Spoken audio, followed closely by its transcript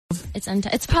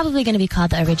It's probably going to be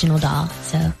called The Original Doll.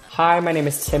 So. Hi, my name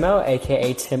is Timo,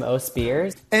 aka Tim O.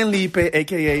 Spears. And Lipe,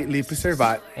 aka Lipe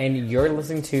Servat. And you're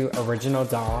listening to Original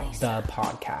Doll, the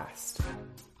podcast.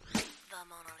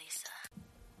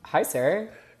 Hi, sir.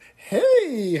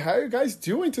 Hey, how are you guys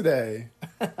doing today?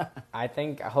 I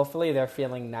think hopefully they're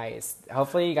feeling nice.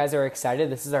 Hopefully you guys are excited.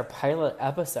 This is our pilot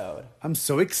episode. I'm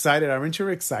so excited. Aren't you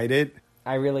excited?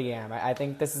 I really am. I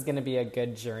think this is going to be a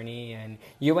good journey, and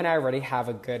you and I already have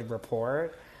a good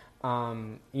rapport.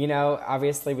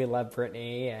 Obviously we love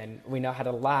Britney, and we know how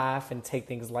to laugh and take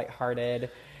things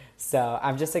lighthearted. So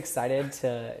I'm just excited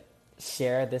to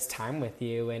share this time with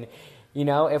you. And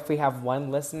if we have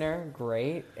one listener,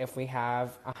 great. If we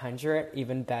have 100,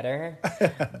 even better.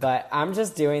 But I'm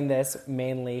just doing this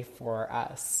mainly for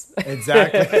us.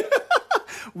 Exactly.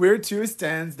 We're two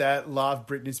stands that love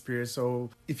Britney Spears. So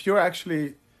if you're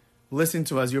actually listening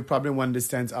to us, you're probably one of the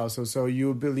stands also. So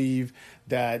you believe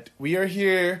that we are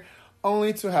here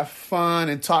only to have fun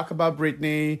and talk about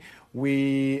Britney.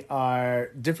 We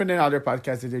are different than other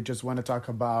podcasts that they just want to talk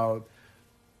about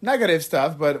negative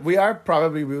stuff, but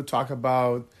we'll talk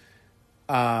about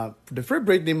the Free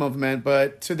Britney movement.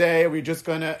 But today we're just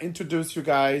gonna introduce you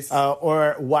guys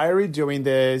or why are we doing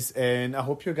this, and I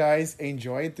hope you guys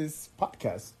enjoyed this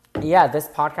podcast. Yeah, this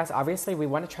podcast, obviously we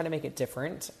want to try to make it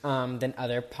different than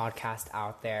other podcasts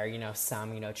out there.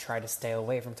 Some try to stay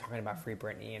away from talking about Free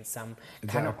Britney, and some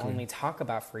kind of only talk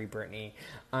about Free Britney.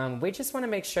 We just want to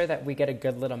make sure that we get a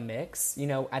good little mix.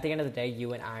 At the end of the day,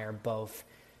 you and I are both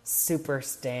super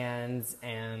stans,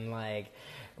 and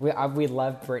we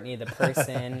love Britney the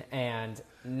person, and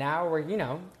now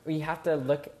we have to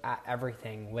look at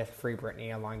everything with Free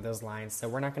Britney along those lines. So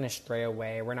we're not going to stray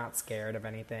away. We're not scared of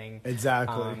anything,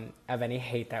 exactly, of any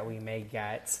hate that we may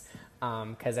get,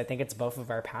 because I think it's both of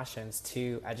our passions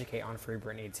to educate on Free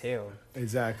Britney too.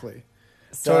 Exactly.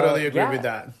 So, totally agree with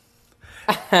that.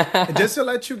 Just to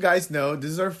let you guys know, this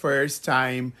is our first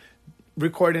time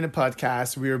recording a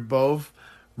podcast. We are both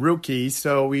rookies,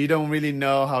 so we don't really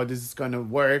know how this is going to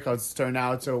work, how it's turn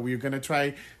out. So we're going to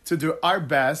try to do our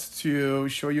best to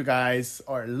show you guys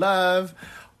our love,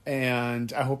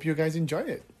 and I hope you guys enjoy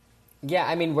it. Yeah,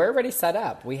 I mean, we're already set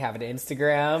up. We have an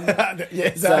Instagram. Yeah,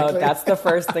 exactly. So that's the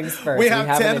first things first. We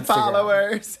have 10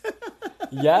 followers.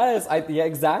 Yes,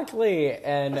 exactly.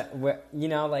 And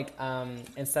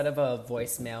instead of a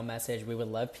voicemail message, we would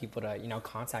love people to,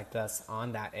 contact us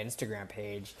on that Instagram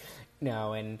page,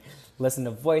 and listen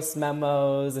to voice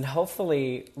memos. And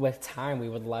hopefully with time, we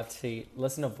would love to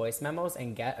listen to voice memos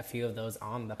and get a few of those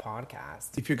on the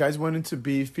podcast. If you guys wanted to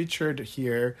be featured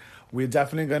here, we're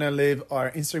definitely going to leave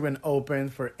our Instagram open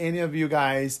for any of you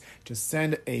guys. Just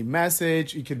send a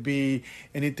message. It could be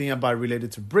anything about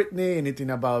related to Britney, anything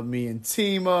about me and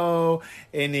Timo,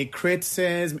 any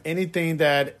criticism, anything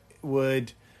that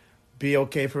would be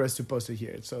okay for us to post it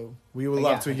here. So we would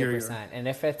love to hear you. And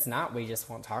if it's not, we just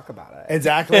won't talk about it.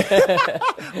 Exactly.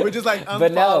 We're just like,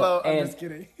 unfollow. I'm just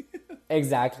kidding.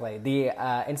 Exactly. The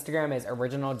Instagram is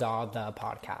Original Doll the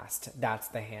podcast. That's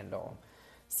the handle.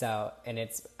 So, and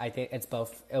I think it's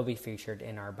both, it'll be featured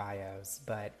in our bios.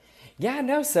 But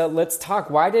so let's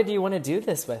talk. Why did you want to do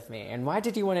this with me? And why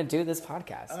did you want to do this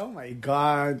podcast? Oh my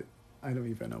God. I don't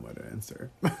even know what to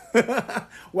answer.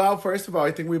 Well, first of all,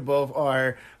 I think we both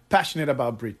are passionate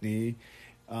about Britney.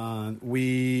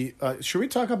 Should we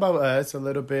talk about us a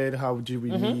little bit? How did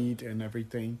we meet and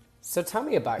everything? So tell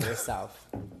me about yourself.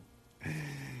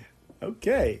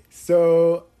 Okay,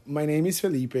 so my name is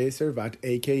Felipe Servat,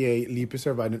 aka Lipe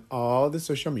Servat, on all the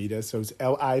social media. So it's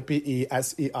LIPESERVAT.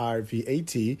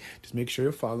 Just make sure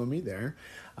you follow me there.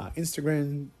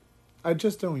 Instagram. I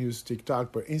just don't use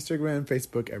TikTok, but Instagram,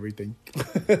 Facebook, everything.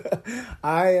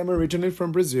 I am originally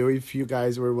from Brazil, if you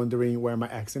guys were wondering where my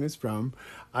accent is from.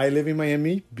 I live in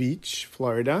Miami Beach,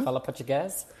 Florida. Fala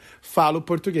português? Falo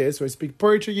português, so I speak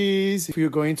Portuguese. If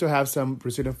you're going to have some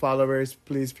Brazilian followers,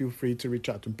 please feel free to reach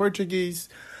out in Portuguese.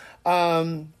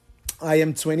 I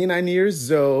am 29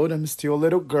 years old. I'm still a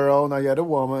little girl, not yet a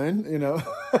woman, and, you know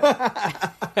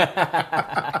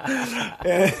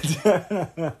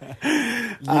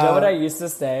what I used to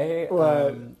say?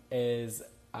 Is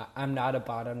I'm not a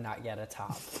bottom, not yet a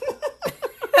top.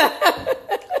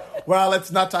 Well, let's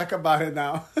not talk about it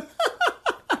now.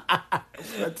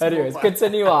 Anyways,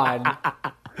 continue on.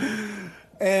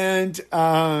 And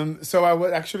so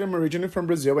I'm originally from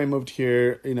Brazil. I moved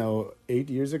here, 8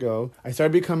 years ago. I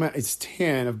started becoming a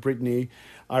stan of Britney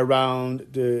around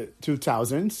the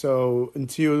 2000s. So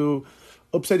until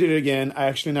Upside It Again, I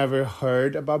actually never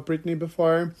heard about Britney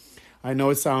before. I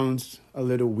know it sounds a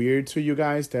little weird to you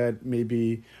guys that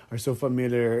maybe are so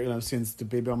familiar, since the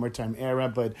Baby One More Time era.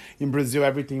 But in Brazil,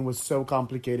 everything was so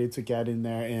complicated to get in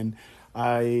there. And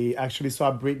I actually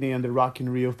saw Britney on the Rock in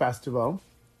Rio festival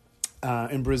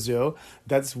in Brazil.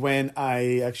 That's when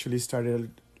I actually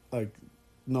started like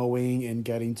knowing and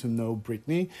getting to know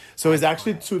Britney. So it's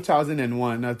actually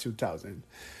 2001, not 2000,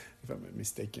 if I'm not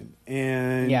mistaken.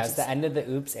 And yeah, it's the end of the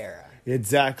Oops era.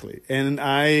 Exactly. And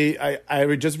I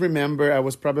just remember I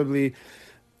was probably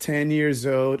 10 years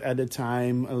old at the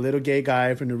time, a little gay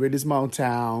guy from a really small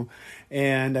town,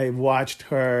 and I watched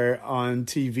her on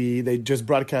TV. They just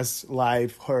broadcast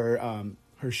live her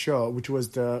show, which was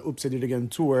the Oops, I Did It Again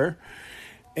tour.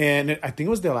 And I think it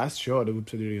was the last show, the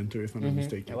Oops, I Did It Again tour, if I'm not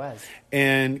mistaken. It was.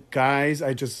 And guys,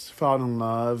 I just fell in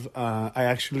love. I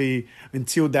actually,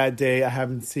 until that day, I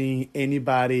haven't seen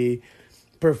anybody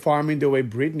performing the way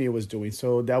Britney was doing.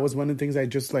 So that was one of the things I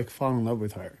just like fell in love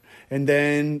with her. And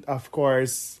then, of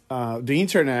course, the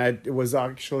internet was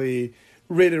actually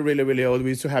really, really, really old. We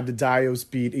used to have the dial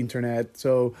speed internet.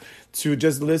 So to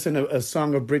just listen to a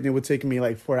song of Britney would take me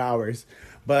like 4 hours.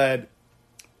 But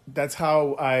that's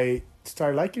how I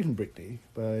started liking Britney.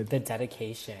 But the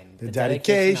dedication. The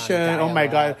dedication. Oh my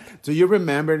God. Do you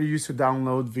remember you used to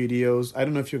download videos? I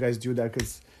don't know if you guys do that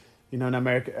because, in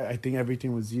America, I think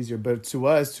everything was easier. But to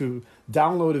us, to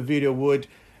download a video would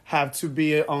have to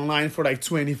be online for like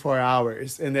 24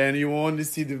 hours. And then you only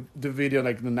see the video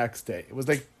like the next day. It was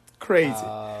like crazy.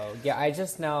 Oh, yeah. I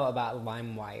just know about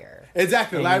LimeWire.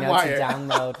 Exactly, LimeWire. To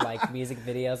download like music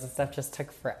videos and stuff just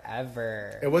took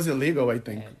forever. It was illegal, I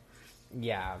think.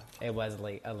 Yeah, it was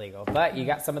illegal. But you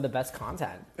got some of the best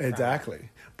content. Exactly.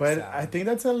 But so. I think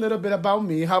that's a little bit about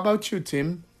me. How about you,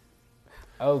 Tim?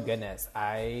 Oh, goodness.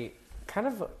 I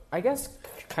guess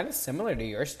kind of similar to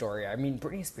your story. I mean,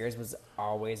 Britney Spears was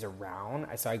always around.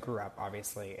 So I grew up,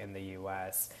 obviously, in the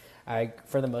U.S.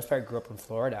 For the most part, grew up in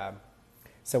Florida.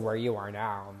 So where you are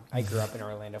now, I grew up in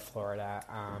Orlando, Florida.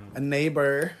 A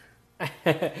neighbor.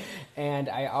 And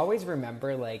I always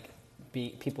remember, like,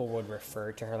 people would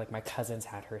refer to her, like, my cousins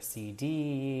had her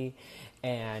CD,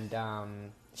 and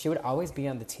she would always be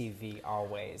on the TV,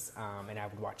 always. And I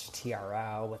would watch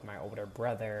TRL with my older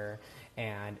brother.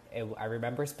 And I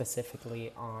remember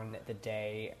specifically on the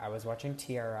day I was watching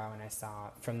TRL and I saw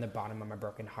From the Bottom of My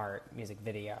Broken Heart music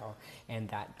video. And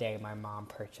that day my mom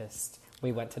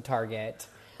we went to Target.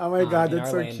 Oh my God,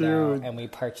 that's Orlando, so cute. And we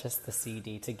purchased the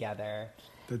CD together.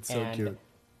 That's so cute.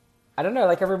 I don't know,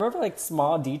 like I remember like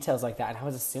small details like that. And I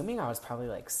was assuming I was probably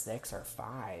like 6 or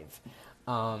 5.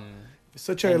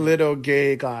 Such a little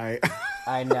gay guy.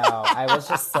 I know. I was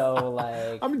just so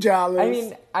like... I'm jealous. I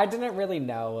mean, I didn't really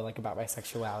know like about my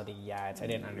sexuality yet. I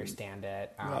didn't understand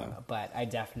it. But I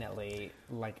definitely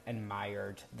like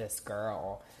admired this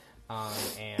girl.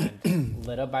 And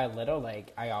little by little,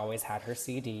 like I always had her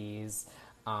CDs.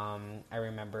 I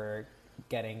remember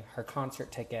getting her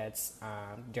concert tickets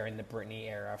during the Britney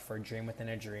era for Dream Within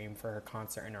a Dream for her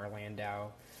concert in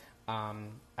Orlando.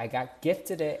 I got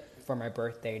gifted it for my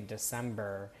birthday in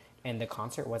December, and the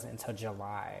concert wasn't until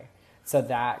July. So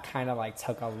that kind of like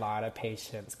took a lot of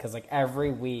patience because like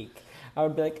every week I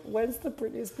would be like, when's the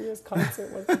Britney Spears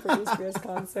concert? When's the Britney Spears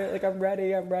concert? Like, I'm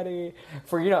ready.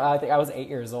 For, I think I was 8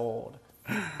 years old.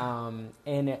 And,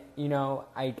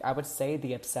 I would say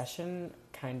the obsession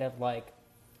kind of like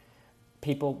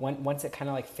people, once it kind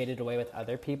of like faded away with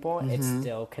other people, it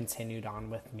still continued on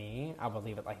with me. I will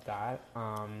leave it like that.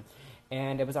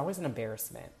 And it was always an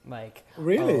embarrassment. Like,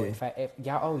 really? Like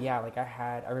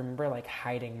I remember like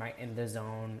hiding my In the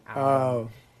Zone album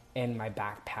in my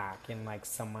backpack, and like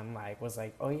someone like was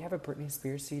like, "Oh, you have a Britney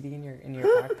Spears CD in your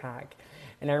backpack,"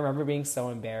 and I remember being so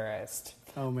embarrassed.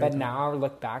 But now I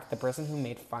look back, the person who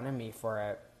made fun of me for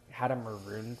it had a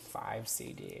Maroon 5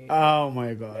 CD. Oh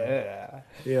my God.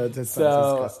 Yeah, that's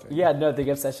so disgusting. Yeah, no, the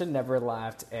obsession never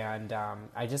left, and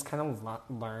I just kind of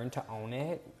learned to own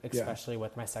it, especially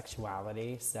with my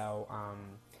sexuality. So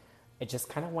it just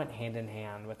kind of went hand in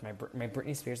hand with my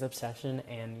Britney Spears obsession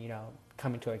and,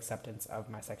 coming to acceptance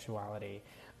of my sexuality,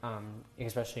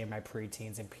 especially in my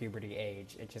preteens and puberty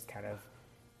age. It just kind of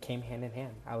came hand in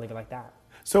hand. I'll leave it like that.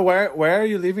 So where are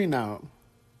you living now?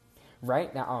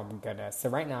 Right now, oh my goodness. So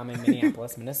right now I'm in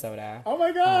Minneapolis, Minnesota. Oh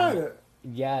my God.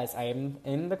 Yes, I am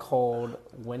in the cold.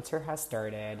 Winter has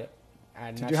started.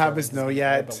 Did you have snow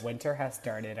yet? But winter has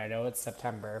started. I know it's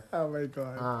September. Oh my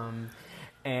God.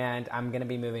 And I'm going to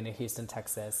be moving to Houston,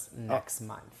 Texas next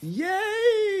month.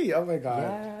 Yay! Oh my God.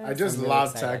 Yes, I just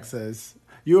love Texas.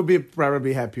 You will be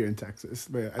probably happier in Texas,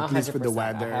 but at 100%. least for the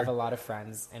weather. I have a lot of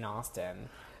friends in Austin.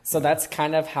 So that's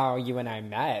kind of how you and I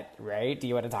met, right? Do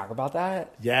you want to talk about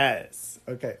that? Yes.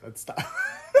 Okay, let's stop.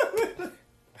 I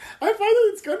find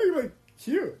that it's kind of like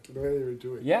cute the way they were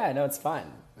doing. Yeah, no, it's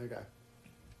fun. Okay.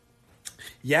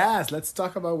 Yes, let's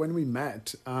talk about when we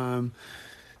met.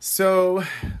 So,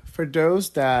 for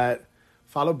those that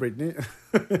follow Britney,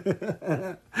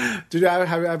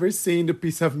 have you ever seen the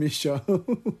Piece of Me show?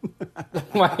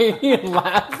 Why are you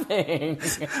laughing?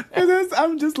 Because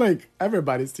I'm just like,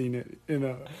 everybody's seen it, you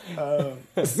know.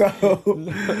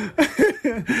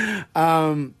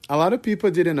 A lot of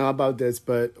people didn't know about this,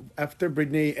 but after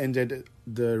Britney ended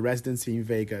the residency in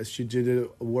Vegas, she did a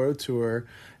world tour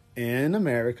in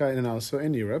America and also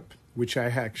in Europe, which I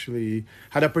actually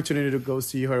had opportunity to go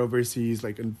see her overseas,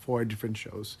 like in 4 different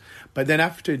shows. But then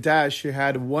after that, she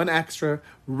had one extra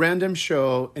random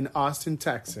show in Austin,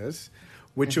 Texas,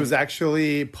 which was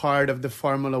actually part of the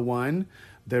Formula One,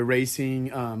 the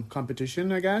racing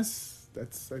competition, I guess. I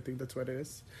think that's what it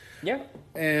is. Yeah.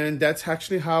 And that's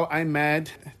actually how I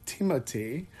met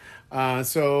Timothy.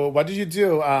 So what did you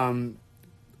do?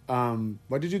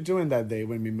 What did you do in that day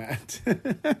when we met?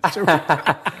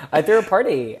 I threw a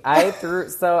party.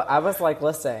 So I was like,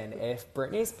 listen, if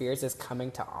Britney Spears is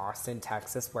coming to Austin,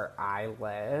 Texas, where I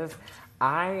live,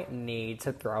 I need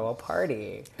to throw a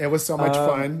party. It was so much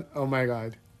fun. Oh my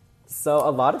God. So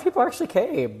a lot of people actually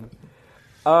came.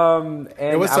 And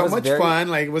it was so much fun.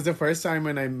 Like, it was the first time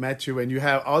when I met you, and you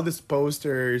have all these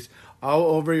posters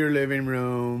all over your living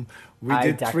room. We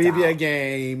did trivia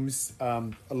games,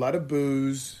 a lot of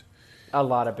booze. A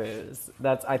lot of booze.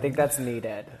 I think that's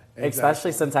needed. Exactly.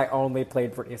 Especially since I only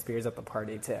played Britney Spears at the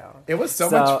party too. It was so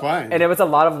much fun. And it was a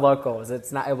lot of locals. It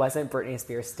wasn't Britney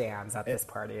Spears stans at this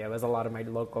party. It was a lot of my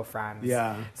local friends.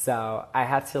 Yeah. So I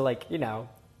had to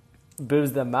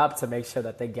booze them up to make sure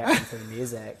that they get into the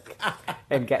music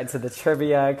and get into the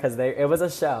trivia, because it was a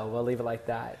show. We'll leave it like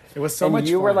that. It was so much fun.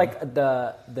 You were like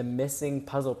the missing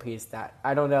puzzle piece that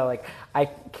I don't know. Like, I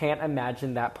can't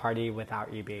imagine that party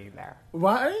without you being there.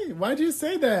 Why? Why do you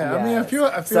say that? Yes. I mean, I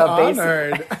feel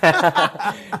honored.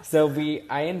 So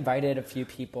I invited a few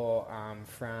people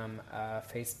from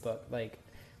Facebook,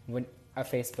 a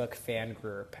Facebook fan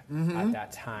group at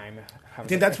that time. I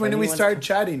think that's when we started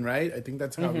chatting, right? I think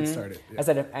that's how we started. Yeah. I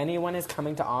said, if anyone is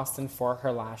coming to Austin for her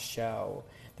last show,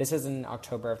 this is in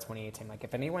October of 2018. Like,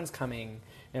 if anyone's coming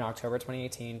in October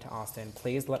 2018 to Austin,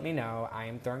 please let me know. I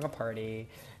am throwing a party.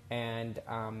 And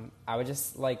I would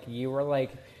just, you were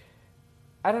like,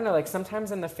 I don't know,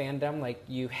 sometimes in the fandom,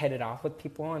 you hit it off with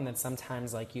people, and then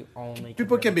sometimes, you only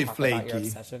people really can be talk flaky. about your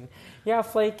obsession. Yeah,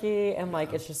 flaky, and,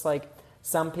 it's just,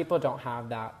 some people don't have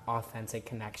that authentic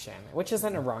connection, which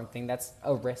isn't a wrong thing. That's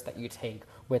a risk that you take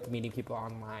with meeting people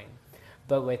online.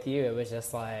 But with you, it was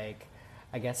just I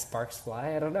guess sparks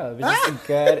fly. I don't know. It was just a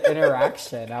good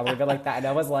interaction. I'll leave it like that. And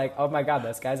I was like, oh my God,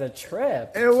 this guy's a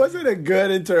trip. It wasn't a good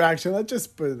interaction. Let's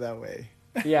just put it that way.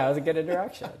 Yeah, it was a good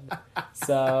interaction.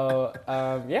 So,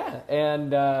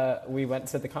 and we went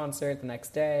to the concert the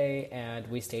next day, and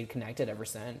we stayed connected ever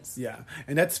since. Yeah,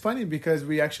 and that's funny because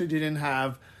we actually didn't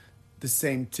have the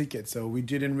same ticket, so we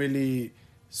didn't really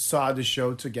saw the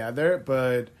show together,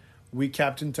 but we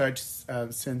kept in touch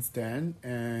since then,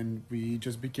 and we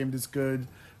just became this good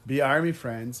Army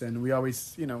friends, and we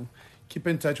always keep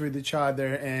in touch with each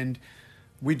other, and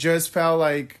we just felt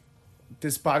like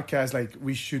this podcast,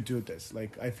 we should do this.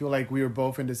 I feel like we were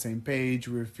both on the same page,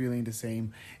 we were feeling the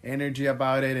same energy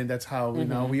about it, and that's how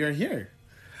we are here.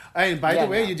 And by the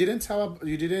way, you didn't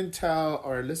tell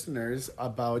our listeners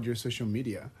about your social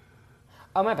media.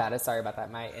 Oh, my bad. Sorry about that.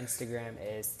 My Instagram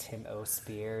is Tim O.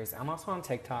 Spears. I'm also on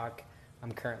TikTok.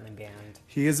 I'm currently banned.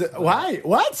 He is... Why?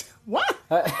 What? You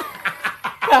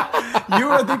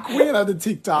are the queen of the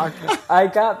TikTok. I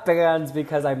got banned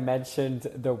because I mentioned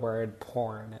the word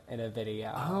porn in a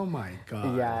video. Oh, my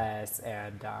God. Yes.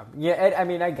 And, I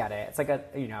get it. It's like a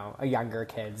younger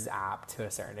kid's app to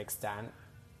a certain extent.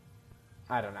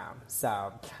 I don't know.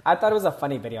 So, I thought it was a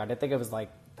funny video. I didn't think it was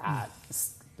that...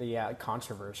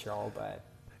 controversial, but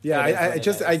I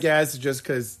guess just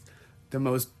because the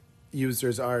most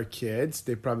users are kids,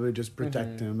 they probably just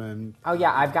protect them. And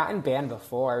I've gotten banned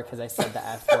before because I said the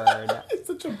F word. It's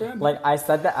such a band. I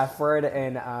said the F word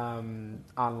on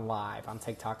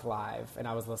TikTok live, and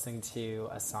I was listening to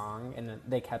a song, and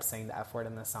they kept saying the F word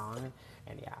in the song,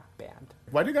 and banned.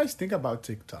 What do you guys think about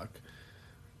TikTok?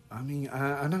 I mean,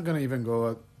 I'm not gonna even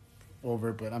go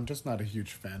over, but I'm just not a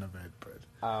huge fan of it. But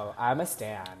I'm a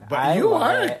stan. But you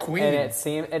are a queen, and it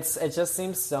just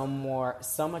seems so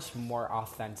much more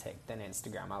authentic than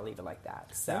Instagram. I'll leave it like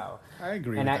that. So I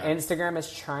agree. And with that. Instagram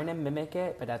is trying to mimic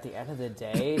it, but at the end of the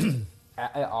day, it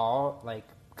all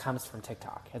comes from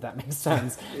TikTok. If that makes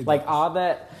sense. All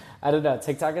that, I don't know.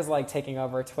 TikTok is taking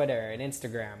over Twitter and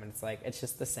Instagram, and it's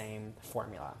just the same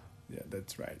formula. Yeah,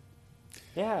 that's right.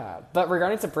 Yeah, but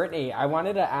regarding to Britney, I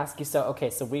wanted to ask you. So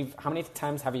how many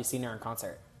times have you seen her in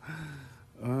concert?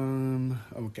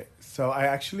 Okay. So I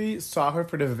actually saw her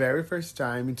for the very first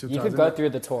time in 2000. You could go through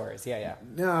the tours. Yeah.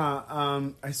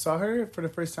 Yeah. I saw her for the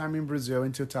first time in Brazil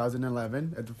in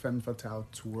 2011 at the Femme Fatale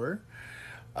tour.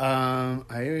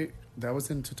 That was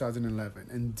in 2011,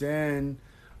 and then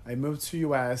I moved to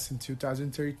US in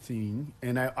 2013,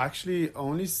 and I actually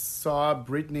only saw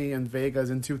Britney in Vegas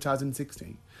in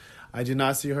 2016. I did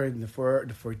not see her in the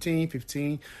 14,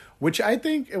 15, which I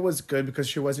think it was good because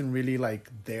she wasn't really like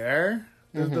there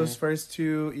those first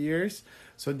 2 years.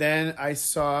 So then I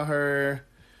saw her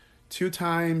 2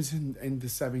 times in the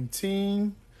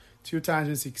 17, 2 times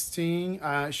in 16.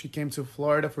 She came to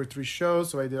Florida for 3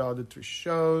 shows, so I did all the 3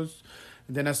 shows.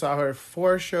 And then I saw her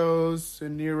 4 shows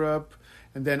in Europe,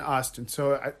 and then Austin.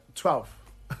 So 12.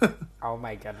 Oh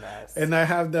my goodness. And I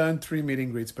have done 3 meet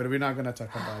and greets, but we're not going to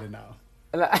talk about it now.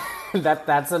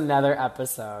 That's another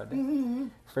episode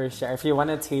for sure. If you want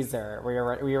a teaser, we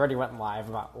already went live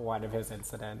about one of his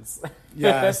incidents.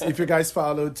 Yes, if you guys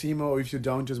follow Timo, or if you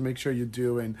don't, just make sure you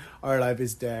do. And our live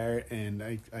is there, and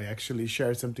I actually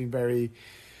shared something very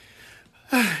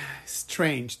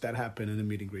strange that happened in the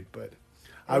meet and greet. But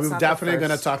I will definitely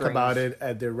going to talk about it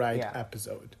at the right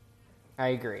episode. I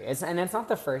agree. It's not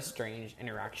the first strange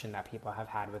interaction that people have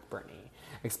had with Britney,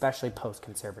 especially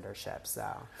post-conservatorship. So,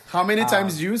 how many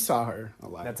times you saw her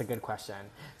alive? That's a good question.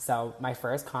 So, my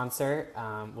first concert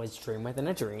was Dream Within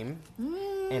a Dream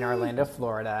in Orlando,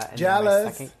 Florida. And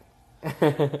jealous.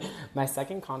 My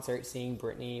second concert seeing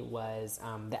Britney was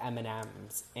the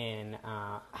M&Ms in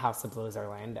House of Blues,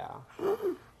 Orlando.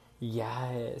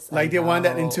 Yes. Like the one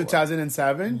that in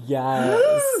 2007?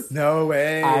 Yes. No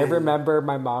way. I remember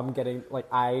my mom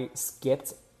I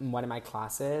skipped one of my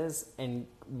classes and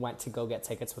went to go get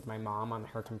tickets with my mom on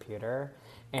her computer.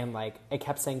 And it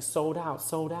kept saying sold out,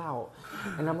 sold out.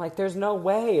 And I'm like, there's no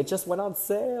way. It just went on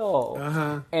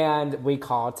sale. And we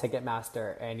called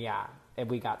Ticketmaster and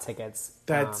we got tickets.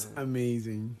 That's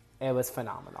amazing. It was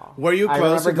phenomenal. Were you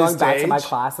close to the stage? I remember going back to my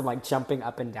class and jumping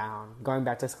up and down, going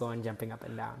back to school and jumping up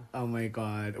and down. Oh my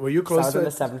God! Were you close I was in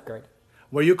the 7th grade.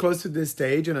 Were you close to this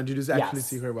stage, and did you just actually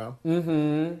see her well?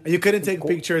 Mm-hmm. You couldn't take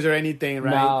pictures or anything,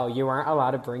 right? No, you weren't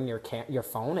allowed to bring your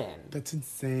phone in. That's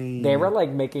insane. They were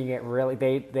making it really.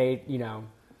 They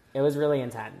it was really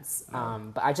intense.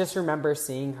 But I just remember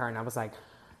seeing her, and I was like.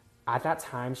 At that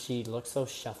time, she looked so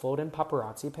shuffled in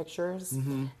paparazzi pictures.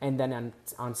 Mm-hmm. And then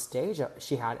on stage, it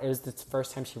was the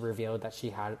first time she revealed that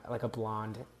she had a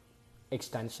blonde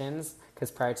extensions, because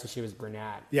prior to she was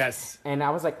brunette. Yes. And I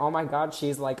was like, oh my God,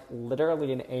 she's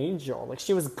literally an angel.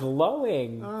 She was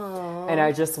glowing. Aww. And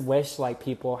I just wish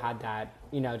people had that,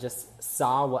 just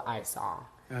saw what I saw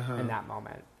in that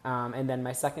moment. And then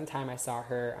my second time I saw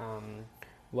her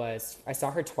I saw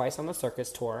her twice on the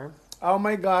circus tour. Oh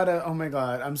my God,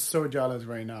 I'm so jealous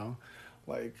right now.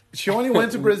 She only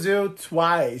went to Brazil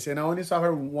twice, and I only saw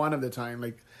her one of the time.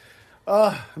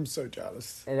 I'm so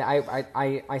jealous. And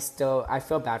I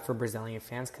feel bad for Brazilian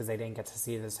fans because they didn't get to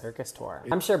see the circus tour.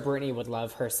 I'm sure Britney would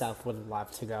love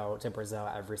to go to Brazil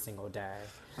every single day.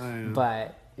 I know.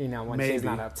 But, when Maybe. she's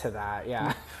not up to that,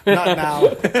 yeah. Not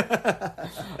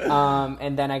now.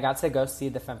 And then I got to go see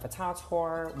the Femme Fatale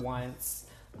tour once.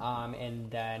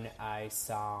 And then I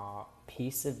saw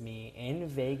Piece of Me in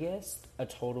Vegas a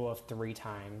total of 3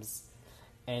 times.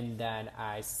 And then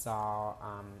I saw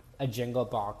a Jingle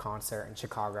Ball concert in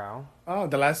Chicago. Oh,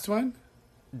 the last one?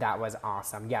 That was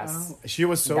awesome. Yes. Oh, she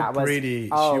was so pretty.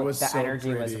 The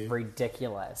energy was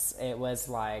ridiculous. It was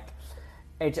I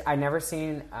never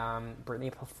seen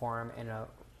Britney perform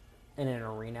in an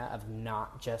arena of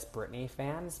not just Britney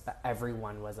fans, but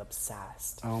everyone was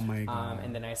obsessed. Oh my God.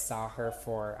 And then I saw her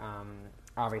for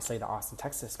obviously the Austin,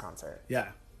 Texas concert. Yeah.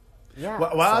 Yeah.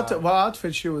 What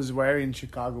outfit she was wearing in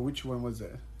Chicago? Which one was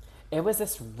it? It was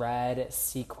this red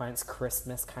sequence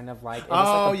Christmas kind of a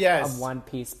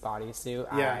one-piece bodysuit.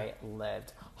 Yeah. I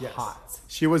lived hot.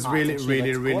 She was hot, really,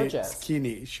 really, really gorgeous.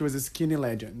 skinny. She was a skinny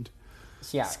legend.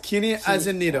 Yeah. Skinny as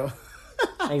a needle.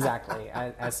 Exactly.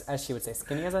 As she would say,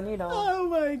 skinny as a needle. Oh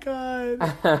my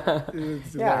God.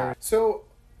 Yeah. So,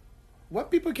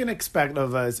 what people can expect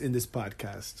of us in this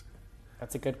podcast?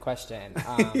 That's a good question.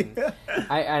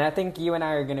 I think you and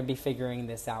I are going to be figuring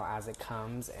this out as it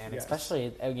comes, and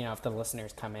especially if the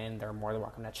listeners come in, they're more than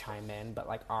welcome to chime in.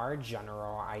 But our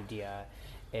general idea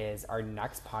is our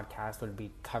next podcast would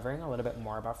be covering a little bit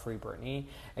more about Free Britney,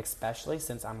 especially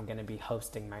since I'm going to be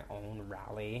hosting my own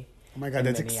rally. Oh my God,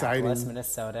 that's exciting.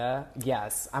 Minnesota.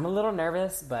 Yes, I'm a little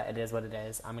nervous, but it is what it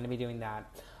is. I'm going to be doing that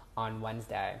on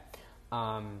Wednesday.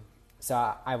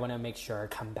 So I want to make sure I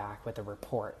come back with a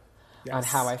report on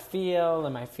how I feel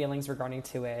and my feelings regarding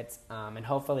to it. And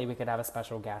hopefully we could have a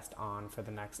special guest on for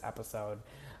the next episode.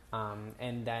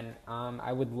 And then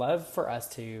I would love for us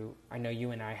to, I know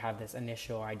you and I have this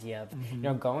initial idea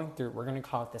of, going through, we're going to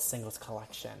call it the singles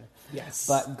collection. Yes.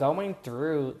 But going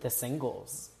through the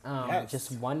singles,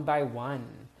 just one by one,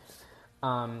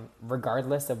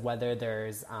 regardless of whether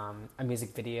there's a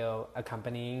music video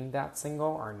accompanying that single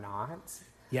or not.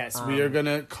 Yes, we are going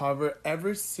to cover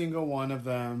every single one of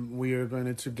them. We are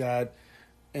going to get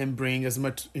and bring as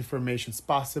much information as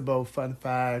possible, fun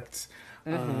facts,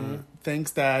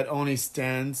 things that only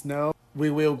Stans know. We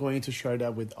will going to share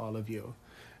that with all of you.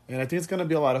 And I think it's going to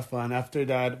be a lot of fun. After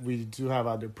that, we do have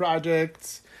other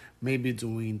projects, maybe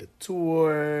doing the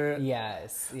tour.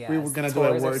 Yes. We were going to do a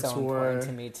Tours are word so tour. important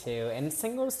to me too, and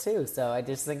singles too. So I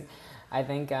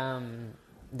think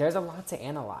there's a lot to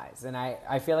analyze, and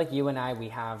I feel like you and we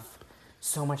have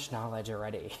so much knowledge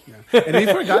already. Yeah. And we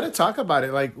forgot to talk about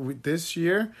it. Like this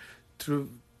year,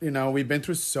 we've been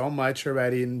through so much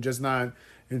already, and just not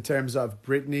in terms of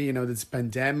Britney, this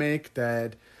pandemic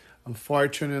that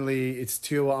unfortunately it's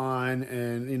still on.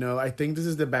 And, I think this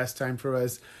is the best time for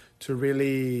us to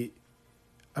really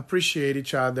appreciate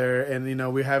each other. And,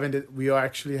 we are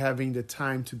actually having the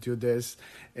time to do this,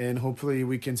 and hopefully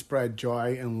we can spread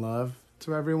joy and love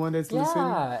to everyone that's listening.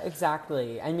 Yeah,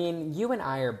 exactly. I mean, you and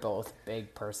I are both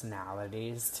big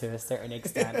personalities to a certain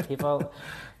extent. People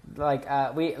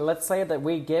let's say that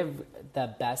we give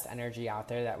the best energy out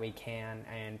there that we can,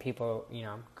 and people,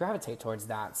 gravitate towards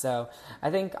that. So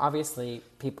I think obviously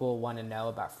people want to know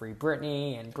about Free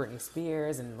Britney and Britney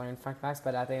Spears and learn fun facts,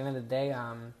 but at the end of the day,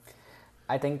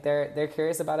 I think they're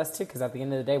curious about us too, because at the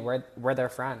end of the day, we're their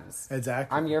friends.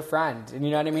 Exactly. I'm your friend, and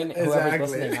you know what I mean? Exactly.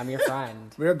 Whoever's listening, I'm your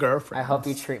friend. We're girlfriends. I hope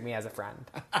you treat me as a friend.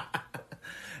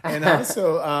 And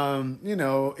also,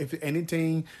 if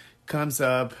anything comes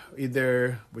up,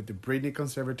 either with the Britney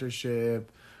conservatorship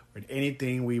or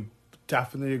anything, we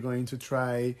definitely are going to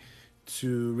try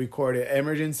to record an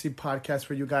emergency podcast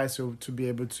for you guys, so to be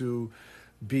able to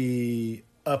be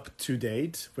up to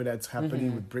date with what's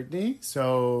happening with Britney.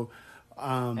 So.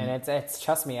 And it's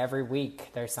trust me, every week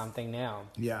there's something new.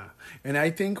 Yeah. And I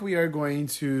think we are going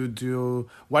to do,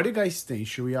 what do you guys think?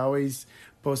 Should we always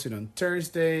post it on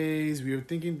Thursdays? We were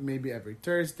thinking maybe every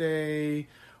Thursday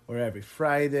or every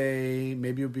Friday.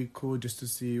 Maybe it would be cool just to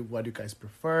see what you guys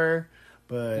prefer.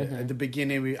 But at the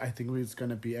beginning, I think it's going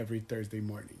to be every Thursday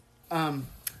morning.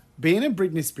 Being a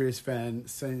Britney Spears fan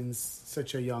since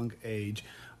such a young age,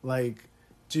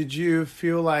 did you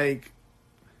feel like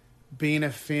being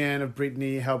a fan of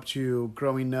Britney helped you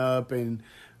growing up and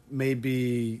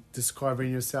maybe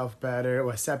discovering yourself better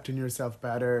or accepting yourself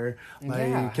better?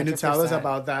 Can you tell us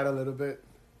about that a little bit?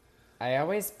 I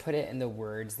always put it in the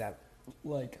words that,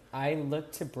 I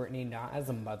look to Britney not as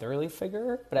a motherly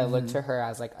figure, but I look to her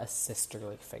as a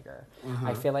sisterly figure.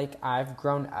 I feel like I've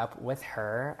grown up with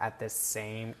her at this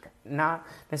same, not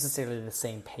necessarily the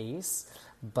same pace,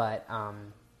 but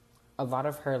a lot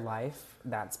of her life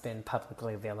that's been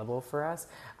publicly available for us,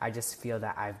 I just feel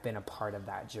that I've been a part of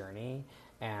that journey,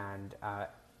 and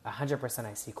 100%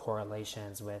 I see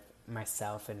correlations with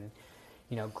myself and,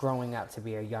 growing up to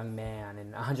be a young man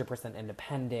and 100%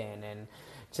 independent and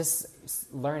just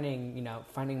learning,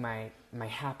 finding my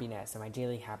happiness and my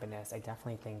daily happiness. I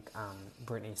definitely think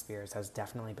Britney Spears has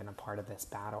definitely been a part of this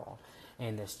battle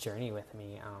and this journey with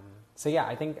me. So yeah,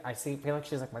 I think feel like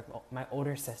she's like my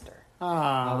older sister.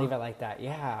 I'll leave it like that.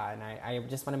 Yeah, and I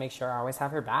just want to make sure I always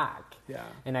have her back. Yeah.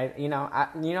 And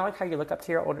like how you look up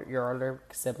to your older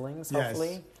siblings.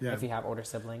 Hopefully, yes. if you have older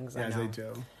siblings. Yes, I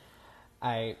do.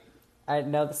 I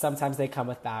know that sometimes they come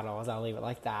with battles. I'll leave it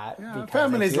like that. Yeah,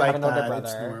 families like an older that. brother,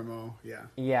 it's normal. Yeah.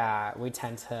 Yeah, we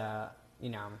tend to,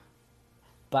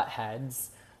 butt heads.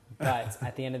 But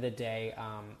at the end of the day,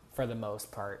 for the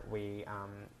most part, we,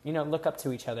 look up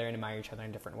to each other and admire each other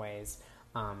in different ways.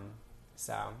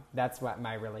 So that's what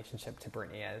my relationship to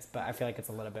Britney is. But I feel like it's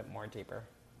a little bit more deeper.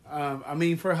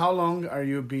 For how long are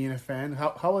you being a fan?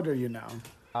 How old are you now?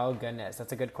 Oh, goodness.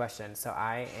 That's a good question. So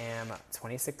I am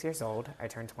 26 years old. I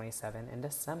turned 27 in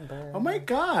December. Oh, my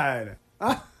God.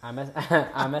 I'm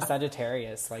a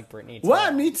Sagittarius like Britney, too.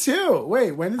 What? Me too.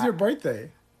 Wait, when is your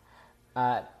birthday?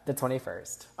 The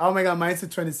 21st. Oh, my God. Mine's the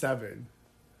 27.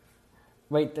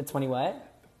 Wait, the 20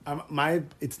 what?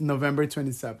 It's November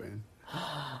 27.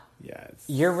 Yes.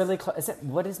 You're really close.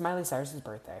 What is Miley Cyrus's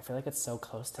birthday? I feel like it's so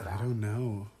close to that. I don't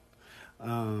know.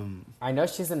 I know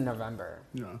she's in November.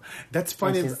 No, that's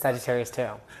funny. And she's a Sagittarius too.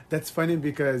 That's funny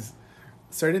because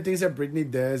certain things that Britney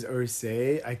does or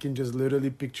say, I can just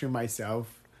literally picture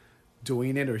myself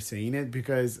doing it or saying it,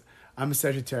 because I'm a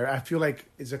Sagittarius. I feel like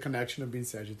it's a connection of being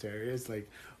Sagittarius. Like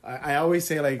I always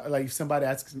say, like if somebody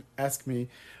asks me,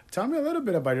 tell me a little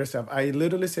bit about yourself. I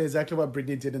literally say exactly what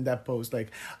Brittany did in that post.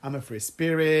 Like, I'm a free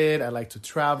spirit. I like to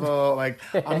travel. Like,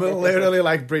 I'm literally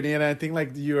like Brittany, and I think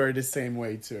like you are the same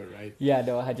way too, right? Yeah,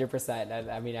 no,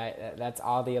 100%. I mean, that's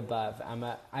all the above.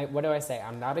 What do I say?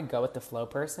 I'm not a go with the flow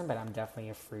person, but I'm definitely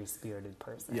a free spirited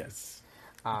person. Yes.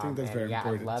 I think that's very yeah,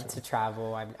 important. I love to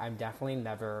travel. I'm definitely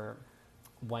never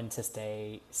one to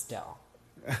stay still.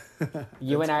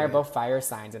 You and I are both fire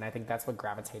signs, and I think that's what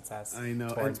gravitates us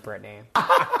towards Brittany.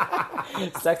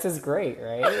 Sex is great,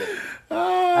 right?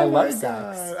 Oh, I love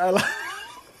sex.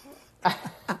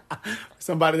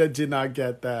 Somebody that did not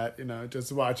get that,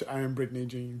 just watch I Am Brittany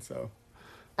Jean. So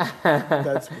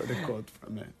that's the quote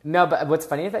from it. No, but what's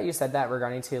funny is that you said that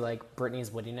regarding to like Britney's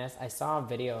wittiness. I saw a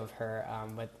video of her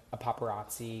with a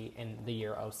paparazzi in the year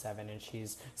 2007, and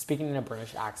she's speaking in a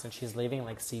British accent. She's leaving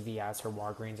like CVS or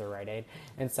Walgreens or Rite Aid,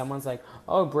 and someone's like,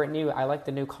 "Oh, Brittany, I like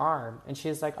the new car," and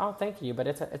she's like, "Oh, thank you, but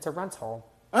it's a rental."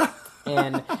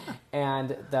 and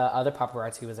the other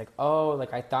paparazzi was like, "Oh,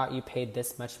 like I thought you paid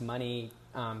this much money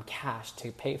cash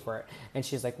to pay for it," and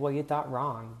she's like, "Well, you thought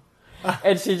wrong,"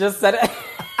 and she just said it.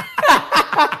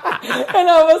 And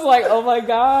I was like, oh my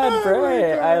God,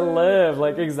 Britt, I live.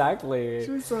 Like, exactly.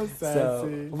 She's so sassy.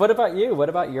 So, what about you? What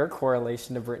about your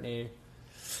correlation to Brittany?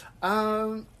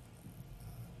 Well,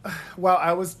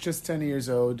 I was just 10 years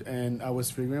old, and I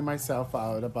was figuring myself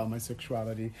out about my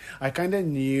sexuality. I kind of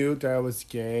knew that I was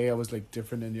gay. I was, like,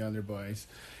 different than the other boys.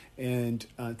 And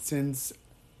since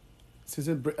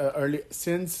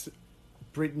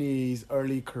Britney's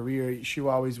early career, she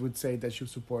always would say that she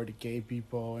would support the gay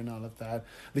people and all of that,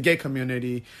 the gay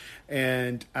community.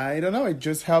 And I don't know, it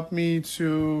just helped me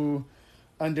to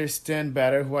understand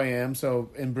better who I am. So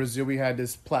in Brazil, we had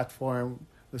this platform,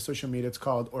 the social media, it's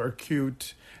called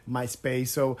Orkut, MySpace.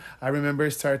 So I remember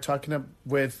started talking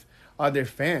with other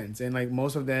fans, and like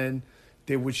most of them,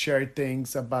 they would share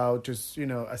things about just,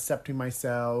 accepting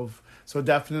myself. So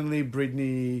definitely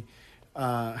Britney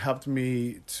helped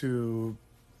me to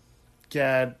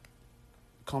get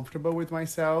comfortable with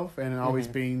myself, and always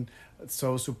being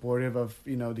so supportive of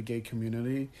the gay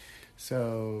community.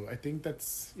 So I think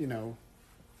that's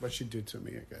what she did to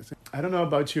me, I guess. I don't know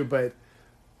about you, but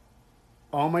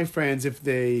all my friends, if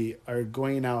they are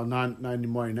going out, not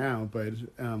anymore now, but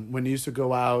when they used to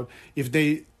go out, if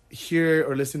they hear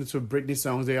or listen to Britney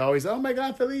songs, they always, oh my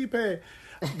God, Felipe,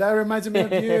 that reminds me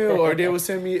of you. Or they will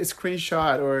send me a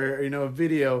screenshot or a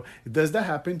video. Does that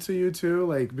happen to you too?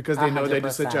 Like, because they know that you're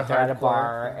such a hardcore. They're at a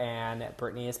bar and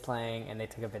Britney is playing and they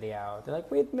took a video. They're like,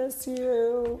 we'd miss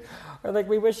you, or like,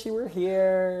 we wish you were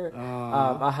here.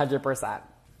 100%.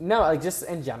 No, like, just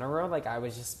in general, like I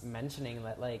was just mentioning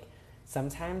that, like,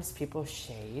 sometimes people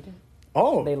shade.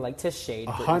 Oh, they like to shade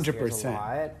 100%. Britney Spears a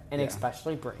lot, and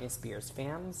especially Britney Spears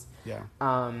fans. Yeah.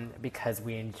 Because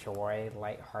we enjoy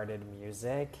lighthearted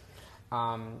music.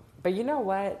 But you know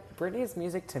what? Britney's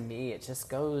music, to me, it just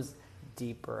goes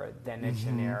deeper than a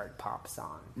generic pop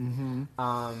song.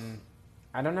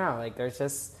 I don't know. Like, there's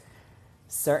just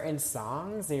certain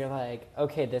songs that you're like,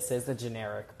 okay, this is a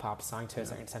generic pop song to a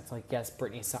certain extent. Like, yes,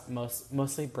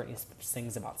 mostly Britney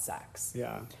sings about sex.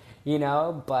 Yeah.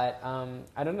 But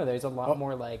I don't know. There's a lot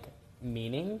more like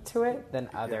meaning to it than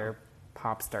other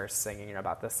pop stars singing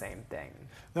about the same thing.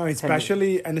 No,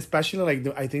 especially like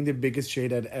I think the biggest shade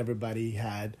that everybody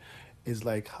had is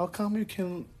like, how come you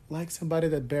can like somebody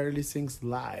that barely sings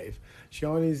live? She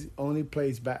only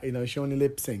plays back. She only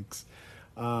lip syncs.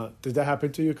 Does that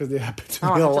happen to you? Because they happen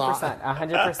to me a lot.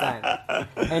 100%.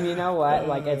 And you know what?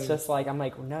 Like, it's just like, I'm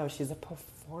like, no, she's a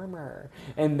performer.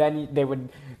 And then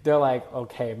they're like,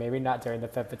 okay, maybe not during the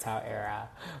Femme Fatale era,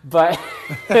 but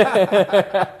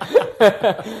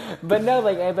but no,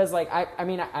 like, it was like, I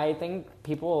mean, I think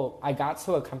I got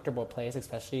to a comfortable place,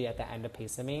 especially at the end of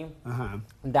Piece of Me,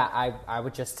 that I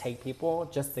would just take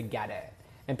people just to get it.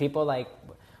 And people like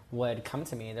would come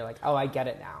to me and they're like, oh, I get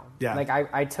it now. Yeah. Like,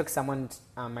 I took someone,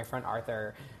 my friend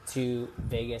Arthur, to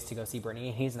Vegas to go see Britney,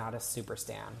 and he's not a super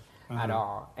stan at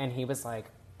all. And he was like,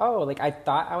 oh, like, I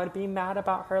thought I would be mad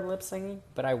about her lip singing,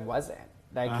 but I wasn't.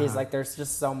 Like, he's like, there's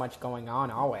just so much going on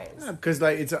always. Yeah, because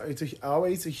like it's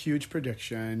always a huge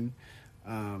production.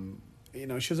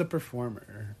 She's a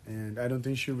performer, and I don't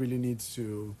think she really needs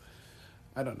to.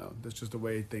 I don't know. That's just the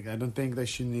way I think. I don't think that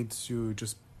she needs to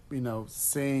just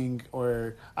sing,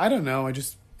 or I don't know. I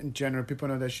just, in general, people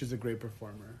know that she's a great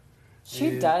performer.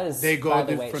 She does. They go by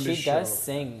the way, from she the does show.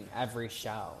 sing every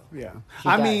show. Yeah. She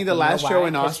I does. mean, the But you last know show why?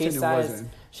 in 'Cause Austin, it says, wasn't.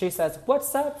 She says,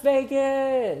 "What's up,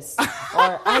 Vegas?"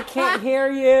 or "I can't hear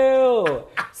you."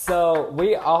 So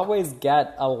we always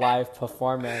get a live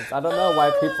performance. I don't know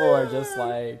why people are just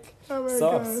like Oh my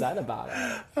so God. upset about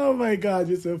it. Oh my God,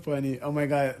 you're so funny. Oh my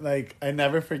God, like I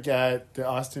never forget the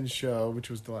Austin show, which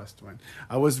was the last one.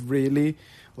 I was really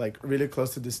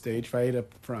close to the stage, right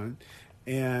up front,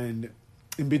 and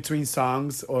in between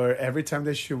songs, or every time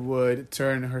that she would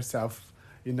turn herself,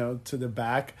 to the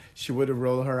back, she would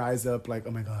roll her eyes up like,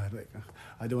 oh my God, like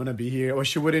I don't want to be here, or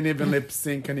she wouldn't even lip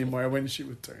sync anymore when she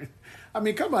would turn. I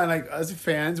mean, come on, like as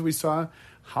fans, we saw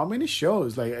how many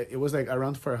shows? Like it was like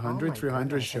around 400,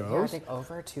 300 shows. Yeah, I think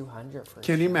over 200 for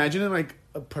Can sure. you imagine like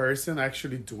a person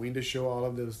actually doing the show all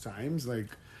of those times? Like,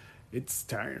 it's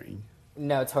tiring.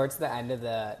 No, towards the end of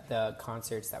the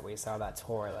concerts that we saw that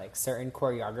tour, like certain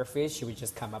choreographies, she would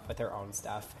just come up with her own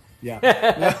stuff. Yeah.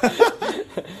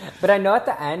 But I know at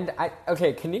the end,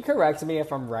 okay, can you correct me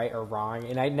if I'm right or wrong?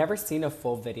 And I'd never seen a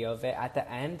full video of it. At the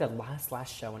end, the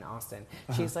last show in Austin,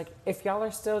 she's like, if y'all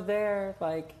are still there,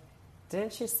 like,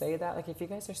 didn't she say that? Like, if you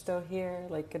guys are still here,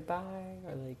 like, goodbye,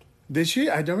 or like... Did she?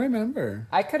 I don't remember.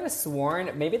 I could have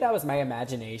sworn, maybe that was my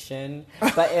imagination,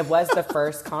 but it was the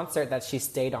first concert that she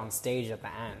stayed on stage at the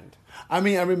end. I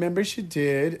mean, I remember she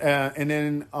did, and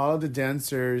then all the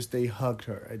dancers, they hugged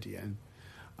her at the end.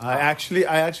 I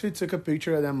actually took a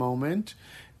picture of that moment,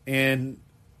 and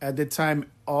at the time,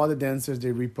 all the dancers, they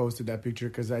reposted that picture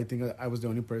because I think I was the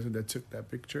only person that took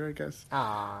that picture, I guess.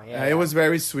 Aw, yeah. It was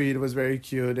very sweet. It was very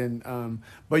cute, and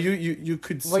but you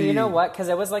could see. Well, you know what? Because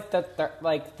it was like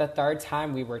the third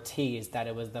time we were teased that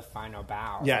it was the final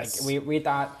bow. Yes. Like, we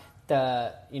thought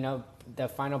the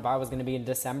final bow was going to be in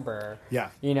December. Yeah.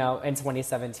 In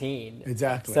 2017.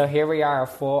 Exactly. So here we are,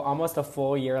 almost a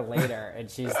full year later, and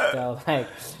she's still like.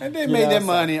 And they made their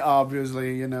money,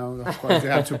 obviously. Of course, they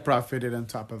have to profit it on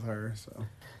top of her.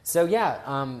 So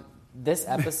yeah, this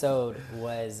episode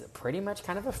was pretty much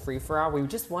kind of a free-for-all. We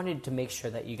just wanted to make sure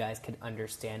that you guys could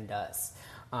understand us,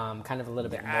 kind of a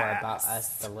little bit more about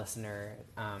us, the listener.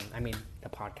 The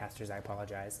podcasters. I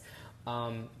apologize.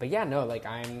 But yeah, no, like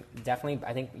I'm definitely.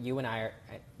 I think you and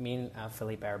me and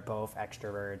Felipe are both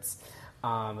extroverts.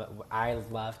 I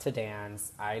love to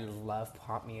dance. I love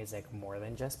pop music more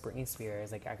than just Britney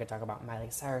Spears. Like I could talk about Miley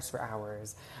Cyrus for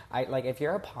hours. If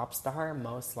you're a pop star,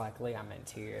 most likely I'm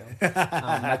into you.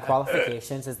 My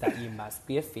qualifications is that you must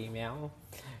be a female.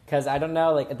 Because I don't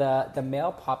know, like the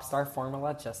male pop star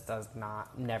formula just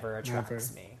never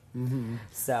attracts me. Mm-hmm.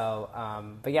 So,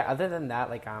 but yeah, other than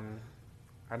that, like I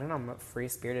don't know, I'm a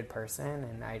free-spirited person,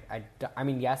 and I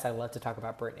mean, yes, I love to talk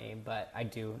about Britney, but I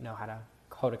do know how to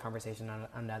hold a conversation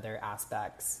on other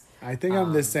aspects. I think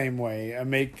I'm the same way. I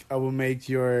will make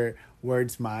your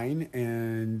words mine,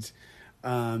 and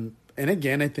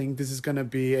again, I think this is gonna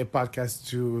be a podcast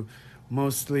to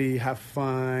mostly have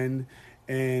fun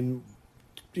and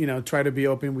try to be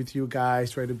open with you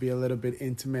guys, try to be a little bit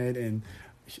intimate and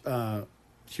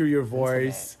hear your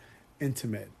voice.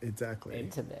 Intimate, exactly.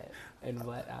 Intimate. In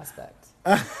what aspect?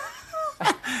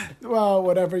 Well,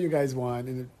 whatever you guys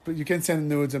want. But you can send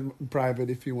nudes in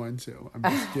private if you want to. I'm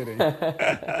just kidding.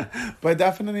 But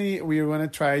definitely, we want to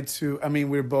try to... I mean,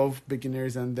 we're both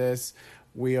beginners on this.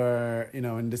 We are,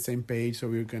 in the same page. So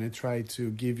we're going to try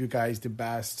to give you guys the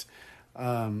best...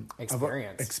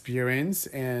 experience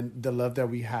and the love that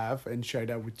we have and share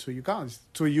that to you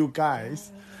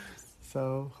guys.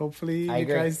 So hopefully you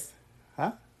guys...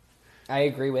 Huh? I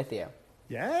agree with you.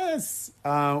 Yes.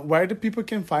 Where do people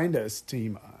can find us,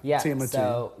 team?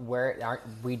 So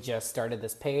we just started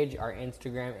this page. Our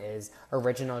Instagram is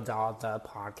Original Doll the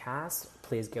Podcast.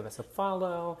 Please give us a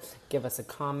follow, give us a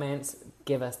comment,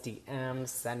 give us DMs,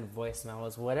 send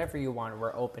voicemails, whatever you want.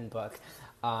 We're open book.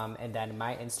 And then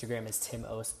my Instagram is Tim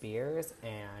O. Spears,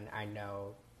 and I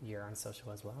know you're on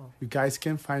social as well. You guys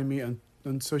can find me on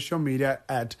social media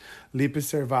at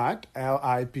Lipeservat,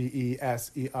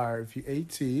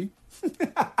 Lipeservat.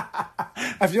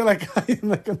 I feel like I'm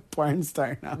like a porn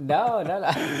star now. No.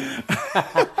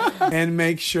 And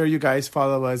make sure you guys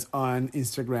follow us on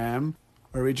Instagram,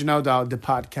 Original Doll the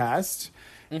Podcast.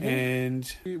 Mm-hmm.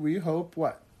 And we hope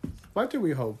what? What do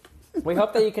we hope? We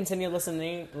hope that you continue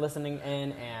listening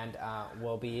in, and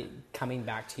we'll be coming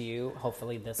back to you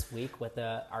hopefully this week with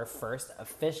our first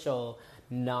official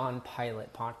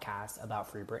non-pilot podcast about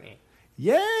Free Britney.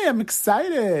 Yay, I'm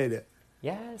excited.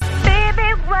 Yes.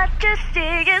 Baby, what you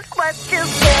see is what you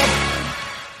get.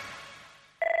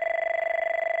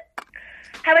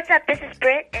 Hi, what's up? This is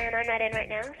Britt, and I'm not in right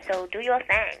now, so do your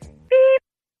thing. Beep.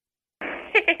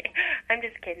 I'm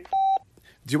just kidding.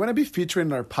 Do you want to be featured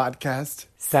in our podcast?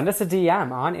 Send us a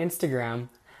DM on Instagram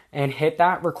and hit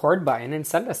that record button and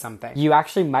send us something. You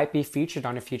actually might be featured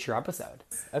on a future episode.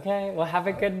 Okay, well, have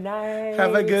a good night.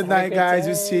 Have a good night, guys. day.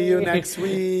 We'll see you next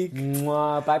week.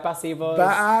 Mwah. Bye, passivos.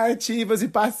 Bye, chivos y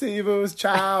pasivos.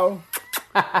 Ciao.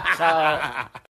 Ciao.